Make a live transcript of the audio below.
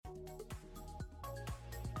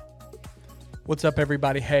What's up,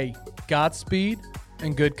 everybody? Hey, Godspeed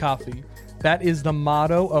and good coffee. That is the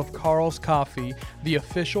motto of Carl's Coffee, the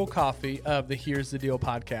official coffee of the Here's the Deal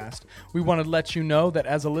podcast. We want to let you know that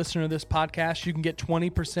as a listener of this podcast, you can get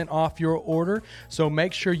 20% off your order. So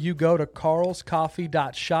make sure you go to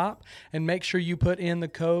carlscoffee.shop and make sure you put in the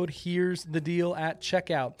code Here's the Deal at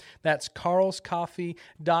checkout. That's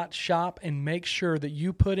carlscoffee.shop and make sure that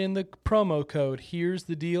you put in the promo code Here's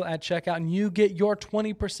the Deal at checkout and you get your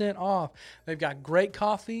 20% off. They've got great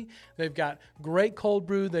coffee. They've got great cold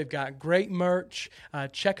brew. They've got great merch.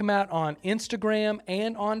 Check them out on Instagram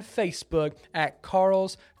and on Facebook at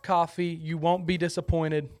Carl's Coffee. You won't be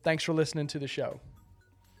disappointed. Thanks for listening to the show.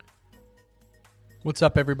 What's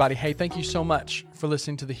up, everybody? Hey, thank you so much for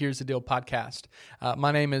listening to the Here's the Deal podcast.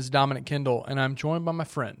 My name is Dominic Kendall, and I'm joined by my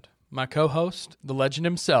friend, my co-host, the legend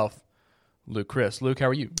himself, Luke Chris. Luke, how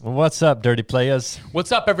are you? What's up, dirty players?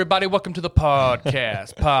 What's up, everybody? Welcome to the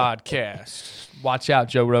podcast. Watch out,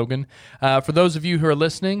 Joe Rogan. For those of you who are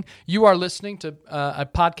listening, you are listening to a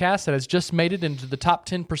podcast that has just made it into the top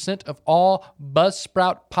 10% of all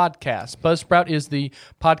Buzzsprout podcasts. Buzzsprout is the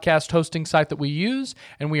podcast hosting site that we use,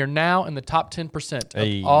 and we are now in the top 10%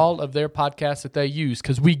 of all of their podcasts that they use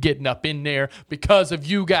because we getting up in there because of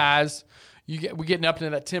you guys. We're getting up into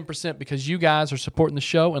that 10% because you guys are supporting the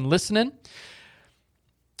show and listening.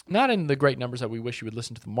 Not in the great numbers that we wish you would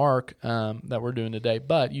listen to the mark that we're doing today,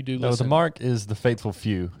 but you do listen. No, the mark is the faithful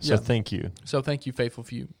few, so thank you. So thank you, faithful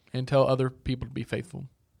few, and tell other people to be faithful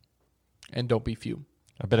and don't be few.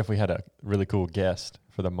 I bet if we had a really cool guest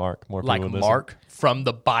for the mark, more people like would listen. Mark from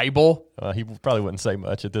the Bible. He probably wouldn't say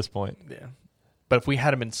much at this point. Yeah. But if we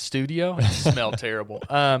had him in studio, it'd smell terrible.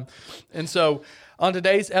 And so on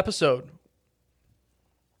today's episode,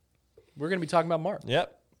 we're going to be talking about Mark.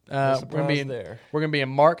 Yep. We're going to be in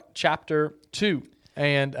Mark chapter 2.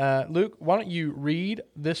 And Luke, why don't you read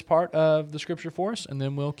this part of the scripture for us, and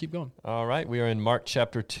then we'll keep going. All right. We are in Mark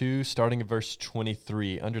chapter 2, starting at verse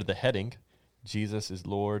 23, under the heading, Jesus is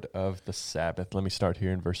Lord of the Sabbath. Let me start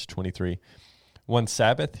here in verse 23. One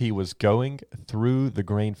Sabbath, he was going through the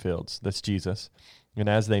grain fields. That's Jesus. And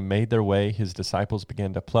as they made their way, his disciples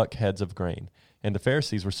began to pluck heads of grain. And the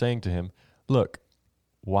Pharisees were saying to him, "Look,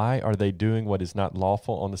 why are they doing what is not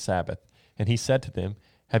lawful on the Sabbath?" And he said to them,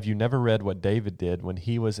 "Have you never read what David did when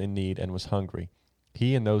he was in need and was hungry,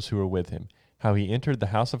 he and those who were with him, how he entered the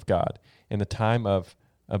house of God in the time of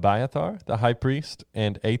Abiathar, the high priest,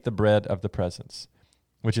 and ate the bread of the presence,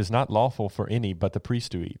 which is not lawful for any but the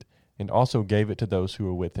priest to eat, and also gave it to those who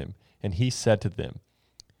were with him. And he said to them,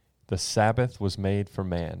 the Sabbath was made for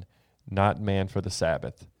man, not man for the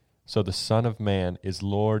Sabbath. So the Son of Man is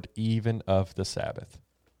Lord even of the Sabbath."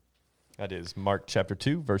 That is Mark chapter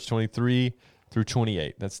 2, verse 23 through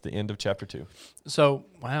 28. That's the end of chapter 2. So,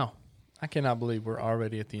 wow. I cannot believe we're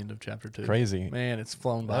already at the end of chapter 2. Crazy. Man, it's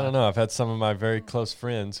flown by. I don't know. I've had some of my very close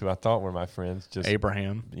friends who I thought were my friends just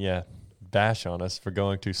Abraham. Bash on us for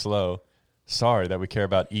going too slow. Sorry that we care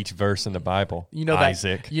about each verse in the Bible.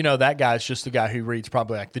 Isaac. That guy's just the guy who reads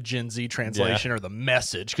probably like the Gen Z translation or the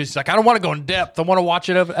Message because he's like, I don't want to go in depth. I want to watch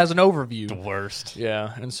it as an overview. The worst.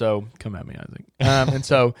 Yeah, and so come at me, Isaac. And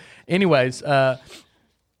so, anyways,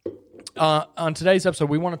 on today's episode,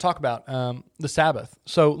 we want to talk about the Sabbath.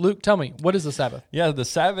 So, Luke, tell me, what is the Sabbath? Yeah, the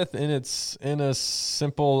Sabbath in a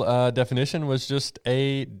simple definition was just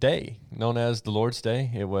a day known as the Lord's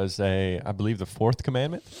Day. It was I believe, the fourth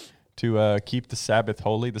commandment to keep the Sabbath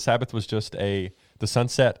holy. The Sabbath was just the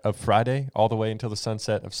sunset of Friday all the way until the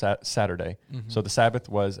sunset of Saturday. Mm-hmm. So the Sabbath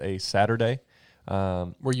was a Saturday.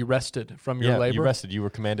 Where you rested from your labor? Yeah, you rested. You were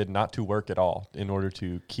commanded not to work at all in order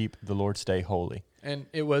to keep the Lord's Day holy. And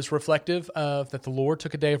it was reflective of that the Lord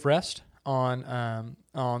took a day of rest on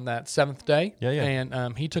that seventh day. Yeah.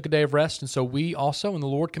 And he took a day of rest. And so we also, and the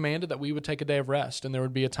Lord commanded that we would take a day of rest. And there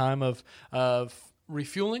would be a time of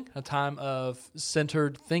refueling, a time of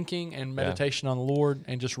centered thinking and meditation on the Lord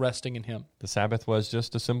and just resting in him. The Sabbath was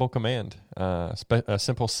just a simple command, a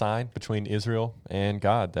simple sign between Israel and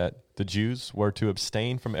God that the Jews were to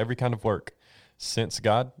abstain from every kind of work since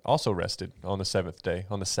God also rested on the seventh day,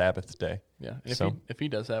 on the Sabbath day. Yeah, if he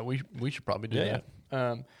does that, we should probably do that.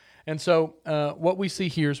 And so what we see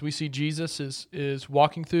here is we see Jesus is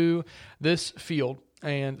walking through this field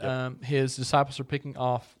and his disciples are picking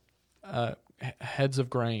off heads of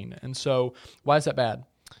grain. And so why is that bad?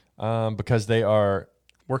 Because they are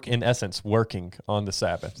in essence working on the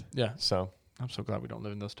Sabbath. Yeah. So I'm so glad we don't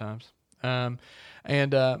live in those times.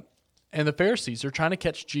 And the Pharisees are trying to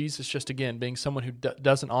catch Jesus just again being someone who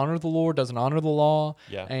doesn't honor the Lord, doesn't honor the law.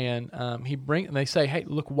 Yeah. And and they say, hey,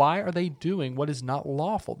 look, why are they doing what is not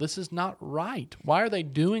lawful? This is not right. Why are they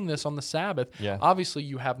doing this on the Sabbath? Yeah. Obviously,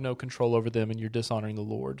 you have no control over them and you're dishonoring the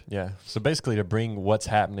Lord. Yeah. So basically, to bring what's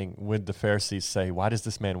happening with the Pharisees, say, why does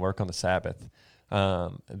this man work on the Sabbath?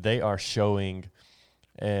 They are showing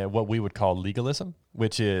what we would call legalism,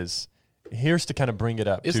 which is, here's to kind of bring it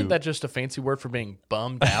up. Isn't that just a fancy word for being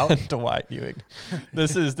bummed out? Dwight Ewing.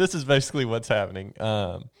 This is basically what's happening.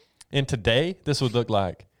 And today, this would look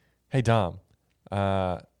like, hey, Dom,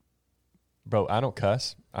 bro, I don't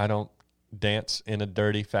cuss. I don't dance in a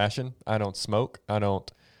dirty fashion. I don't smoke. I don't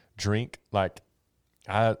drink. Like,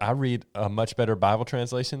 I read a much better Bible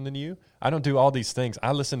translation than you. I don't do all these things.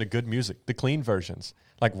 I listen to good music, the clean versions.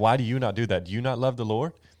 Like, why do you not do that? Do you not love the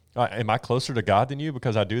Lord? Am I closer to God than you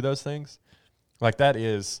because I do those things? Like,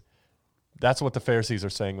 that's what the Pharisees are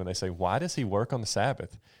saying when they say, why does he work on the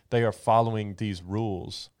Sabbath? They are following these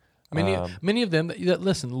rules. Many of them that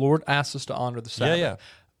listen, the Lord asks us to honor the Sabbath. Yeah.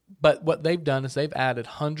 But what they've done is they've added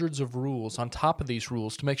hundreds of rules on top of these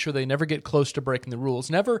rules to make sure they never get close to breaking the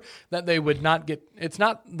rules. Never that they would not get, it's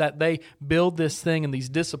not that they build this thing and these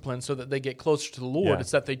disciplines so that they get closer to the Lord. Yeah.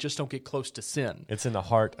 It's that they just don't get close to sin. It's in the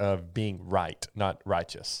heart of being right, not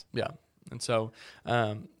righteous. Yeah. And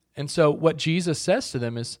so what Jesus says to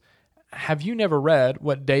them is, have you never read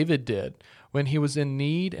what David did when he was in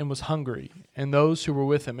need and was hungry, and those who were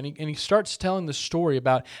with him? And he starts telling the story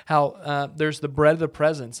about how there's the bread of the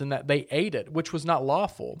presence and that they ate it, which was not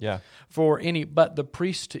lawful for any but the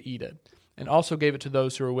priest to eat it, and also gave it to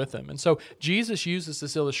those who were with him. And so Jesus uses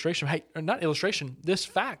this illustration, this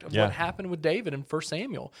fact of what happened with David in 1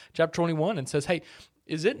 Samuel chapter 21, and says, hey,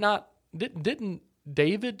 is it not, didn't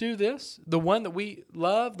David do this? The one that we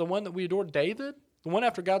love, the one that we adore, David? The one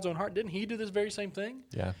after God's own heart, didn't he do this very same thing?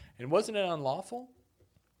 Yeah. And wasn't it unlawful?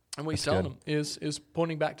 And what he's telling them is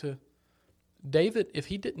pointing back to David. If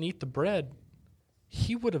he didn't eat the bread,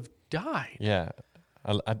 he would have died. Yeah.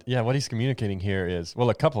 What he's communicating here is,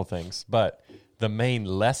 well, a couple of things, but the main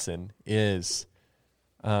lesson is,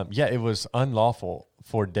 it was unlawful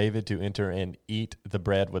for David to enter and eat the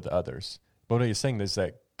bread with others. But what he's saying is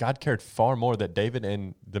that God cared far more that David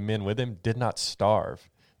and the men with him did not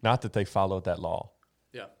starve. Not that they followed that law.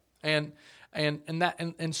 Yeah. And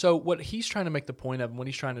so what he's trying to make the point of, and what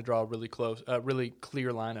he's trying to draw a really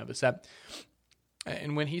clear line of, is that,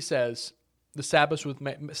 and when he says the Sabbath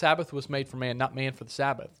was made for man, not man for the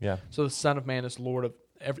Sabbath. Yeah. So the Son of Man is Lord of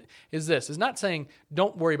is not saying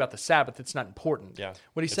don't worry about the Sabbath, it's not important. Yeah.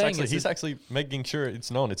 What he's saying is he's actually making sure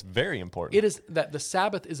it's known. It's very important. It is that the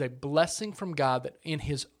Sabbath is a blessing from God, that in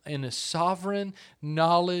his sovereign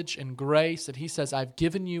knowledge and grace, that he says, I've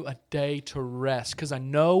given you a day to rest because I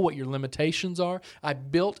know what your limitations are. I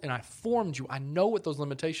built and I formed you. I know what those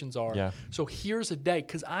limitations are. Yeah. So here's a day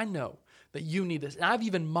because I know that you need this. And I've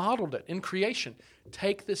even modeled it in creation.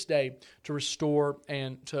 Take this day to restore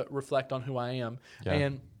and to reflect on who I am.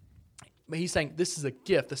 Yeah. But he's saying this is a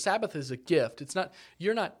gift. The Sabbath is a gift. It's not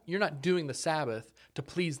you're not doing the Sabbath to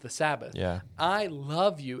please the Sabbath. Yeah. I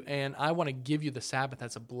love you and I want to give you the Sabbath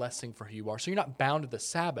as a blessing for who you are. So you're not bound to the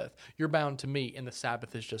Sabbath. You're bound to me, and the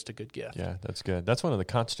Sabbath is just a good gift. Yeah, that's good. That's one of the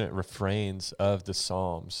constant refrains of the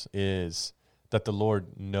Psalms is that the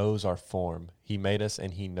Lord knows our form. He made us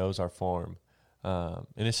and he knows our form. And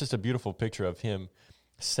it's just a beautiful picture of him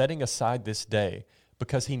setting aside this day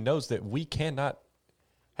because he knows that we cannot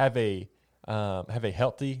have a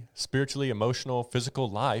healthy, spiritually, emotional, physical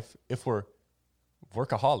life if we're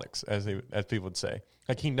workaholics, as people would say.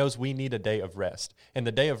 Like, he knows we need a day of rest. And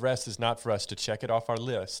the day of rest is not for us to check it off our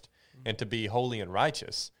list and to be holy and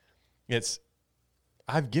righteous. It's,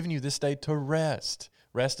 I've given you this day to rest.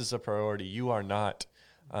 Rest is a priority. You are not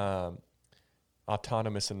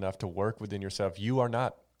autonomous enough to work within yourself. You are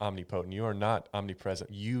not omnipotent. You are not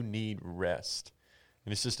omnipresent. You need rest.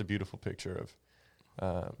 And it's just a beautiful picture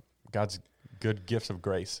of God's good gifts of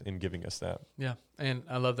grace in giving us that. Yeah, and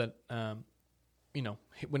I love that,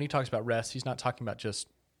 when he talks about rest, he's not talking about just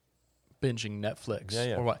binging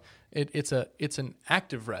Netflix or what. It's an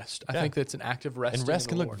active rest. I think that's an active rest. And rest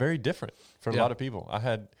can look very different for a lot of people.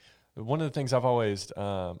 One of the things I've always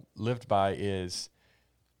lived by is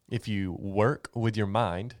if you work with your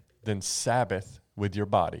mind, then Sabbath with your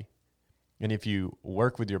body. And if you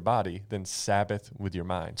work with your body, then Sabbath with your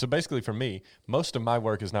mind. So basically for me, most of my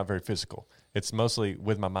work is not very physical. It's mostly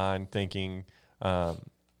with my mind, thinking,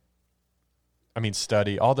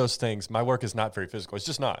 study, all those things. My work is not very physical. It's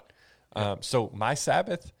just not. So my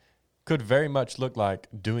Sabbath could very much look like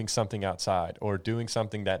doing something outside or doing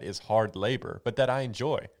something that is hard labor, but that I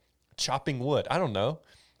enjoy. Chopping wood. I don't know.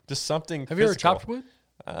 Just something. Have you ever physical. chopped wood?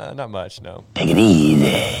 Not much, no.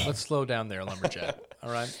 Let's slow down there, lumberjack.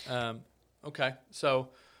 All right. Okay. So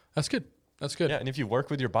that's good. That's good. Yeah, and if you work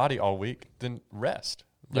with your body all week, then rest.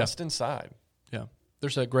 Rest inside. Yeah.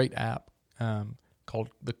 There's a great app called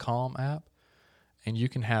the Calm app, and you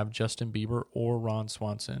can have Justin Bieber or Ron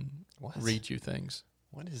Swanson read you things.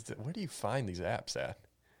 What is that? Where do you find these apps at?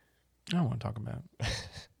 I don't want to talk about it.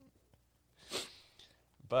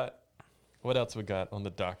 But what else we got on the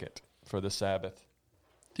docket for the Sabbath?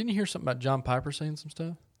 Didn't you hear something about John Piper saying some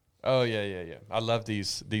stuff? Oh yeah. I love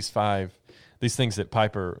these things that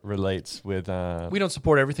Piper relates with. We don't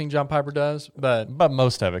support everything John Piper does, but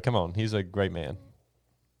most of it. Come on, he's a great man.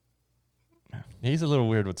 He's a little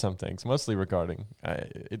weird with some things, mostly regarding.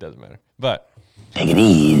 It doesn't matter, but take it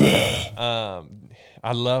easy.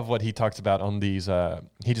 I love what he talks about on these.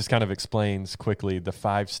 He just kind of explains quickly the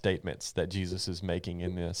 5 statements that Jesus is making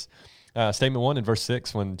in this. Statement 1 in verse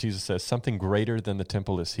 6, when Jesus says, "Something greater than the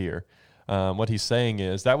temple is here." What he's saying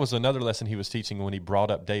is, that was another lesson he was teaching when he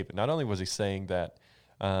brought up David. Not only was he saying that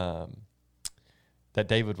that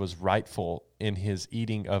David was rightful in his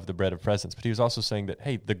eating of the bread of presence, but he was also saying that,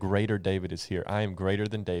 hey, the greater David is here. I am greater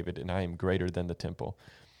than David, and I am greater than the temple.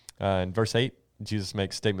 In verse 8, Jesus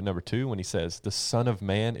makes statement number 2 when he says, "The Son of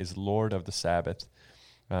Man is Lord of the Sabbath."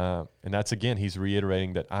 And that's, again, he's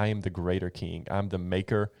reiterating that I am the greater king. I'm the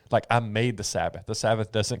maker. Like, I made the Sabbath. The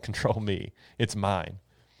Sabbath doesn't control me. It's mine.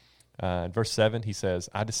 In verse 7, he says,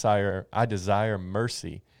 I desire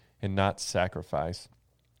mercy and not sacrifice.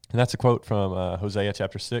 And that's a quote from Hosea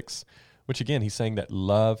chapter 6, which, again, he's saying that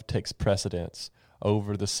love takes precedence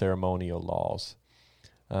over the ceremonial laws.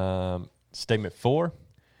 Statement 4,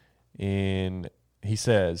 he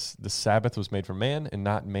says, the Sabbath was made for man and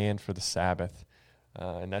not man for the Sabbath.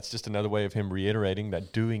 And that's just another way of him reiterating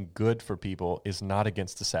that doing good for people is not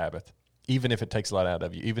against the Sabbath, even if it takes a lot out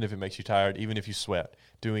of you, even if it makes you tired, even if you sweat.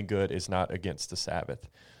 Doing good is not against the Sabbath.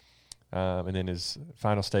 And then his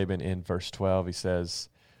final statement in verse 12, he says,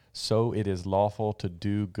 so it is lawful to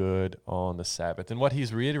do good on the Sabbath. And what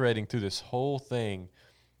he's reiterating through this whole thing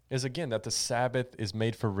is, again, that the Sabbath is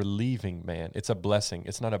made for relieving man. It's a blessing.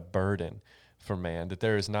 It's not a burden for man, that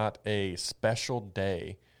there is not a special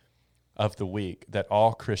day of the week that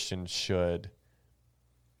all Christians should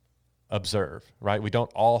observe, right? We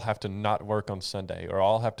don't all have to not work on Sunday or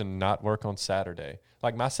all have to not work on Saturday.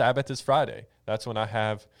 Like, my Sabbath is Friday. That's when I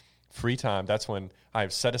have free time. That's when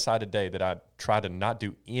I've set aside a day that I try to not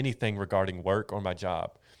do anything regarding work or my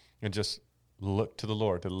job and just look to the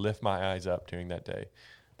Lord, to lift my eyes up during that day.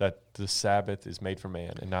 That the Sabbath is made for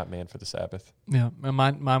man and not man for the Sabbath. Yeah, and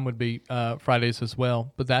mine would be Fridays as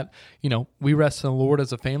well. But that, we rest in the Lord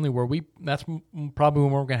as a family that's probably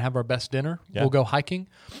when we're going to have our best dinner. Yeah. We'll go hiking.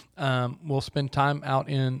 We'll spend time out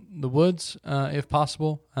in the woods if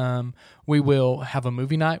possible. We will have a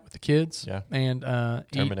movie night with the kids. Yeah. And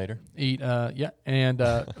Terminator. And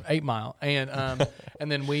 8 Mile.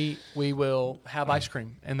 And then we will have ice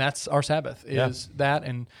cream. And that's our Sabbath, is that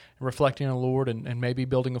and reflecting on the Lord and maybe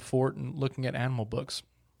building a fort and looking at animal books.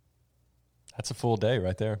 That's a full day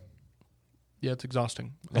right there. Yeah, it's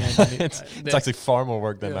exhausting. It's actually far more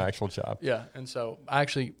work than my actual job. Yeah, and so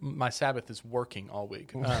my Sabbath is working all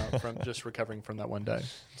week from just recovering from that one day.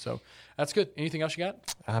 So that's good. Anything else you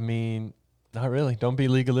got? I mean, not really. Don't be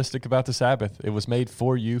legalistic about the Sabbath. It was made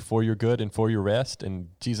for you, for your good, and for your rest, and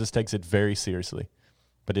Jesus takes it very seriously.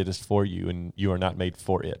 But it is for you, and you are not made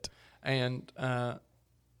for it. And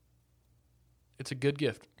it's a good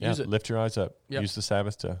gift. Use it. Lift your eyes up. Yep. Use the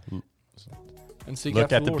Sabbath to and seek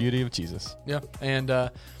look at the beauty of Jesus. Yeah,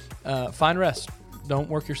 and find rest. Don't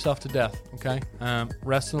work yourself to death, okay?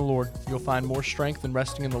 Rest in the Lord. You'll find more strength in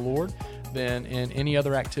resting in the Lord than in any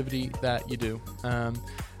other activity that you do.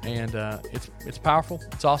 It's powerful.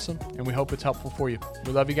 It's awesome, and we hope it's helpful for you.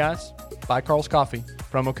 We love you guys. Buy Carl's Coffee.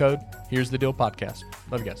 Promo code, Here's the Deal Podcast.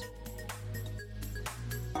 Love you guys.